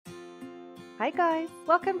Hi guys,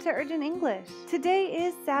 welcome to Urgent English. Today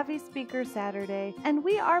is Savvy Speaker Saturday and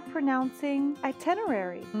we are pronouncing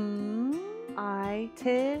itinerary.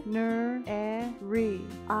 Itinerary.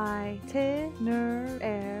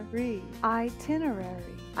 Itinerary.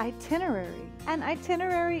 Itinerary. Itinerary. An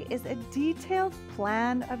itinerary is a detailed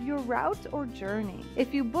plan of your route or journey.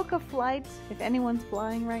 If you book a flight, if anyone's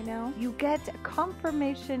flying right now, you get a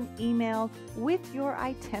confirmation email with your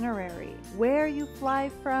itinerary. Where you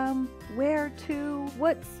fly from, where to,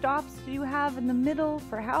 what stops do you have in the middle,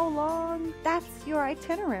 for how long? That's your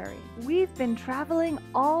itinerary. We've been traveling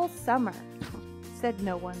all summer. Said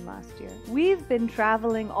no one last year. We've been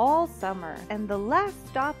traveling all summer, and the last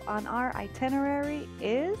stop on our itinerary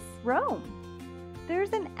is Rome.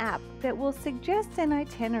 There's an app that will suggest an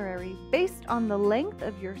itinerary based on the length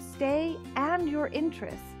of your stay and your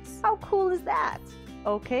interests. How cool is that?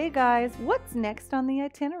 Okay guys, what's next on the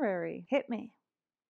itinerary? Hit me.